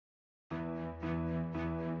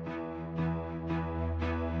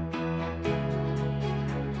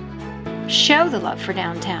Show the love for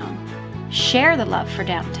downtown. Share the love for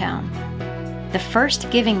downtown. The First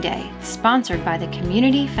Giving Day, sponsored by the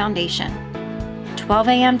Community Foundation. 12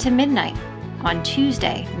 a.m. to midnight on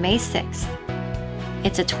Tuesday, May 6th.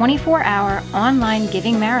 It's a 24-hour online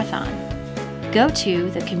giving marathon. Go to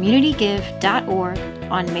thecommunitygive.org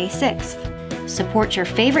on May 6th. Support your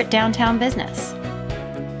favorite downtown business.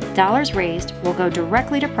 Dollars raised will go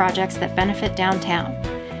directly to projects that benefit downtown.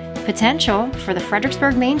 Potential for the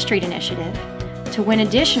Fredericksburg Main Street Initiative to win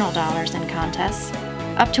additional dollars in contests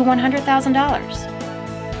up to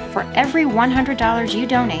 $100,000. For every $100 you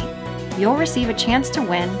donate, you'll receive a chance to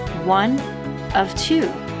win one of two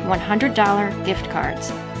 $100 gift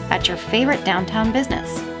cards at your favorite downtown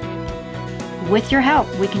business. With your help,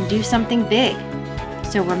 we can do something big.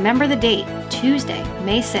 So remember the date, Tuesday,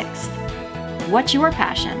 May 6th. What's your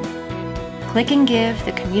passion? Click and give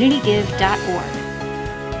thecommunitygive.org.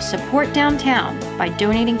 Support downtown by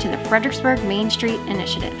donating to the Fredericksburg Main Street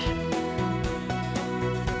Initiative.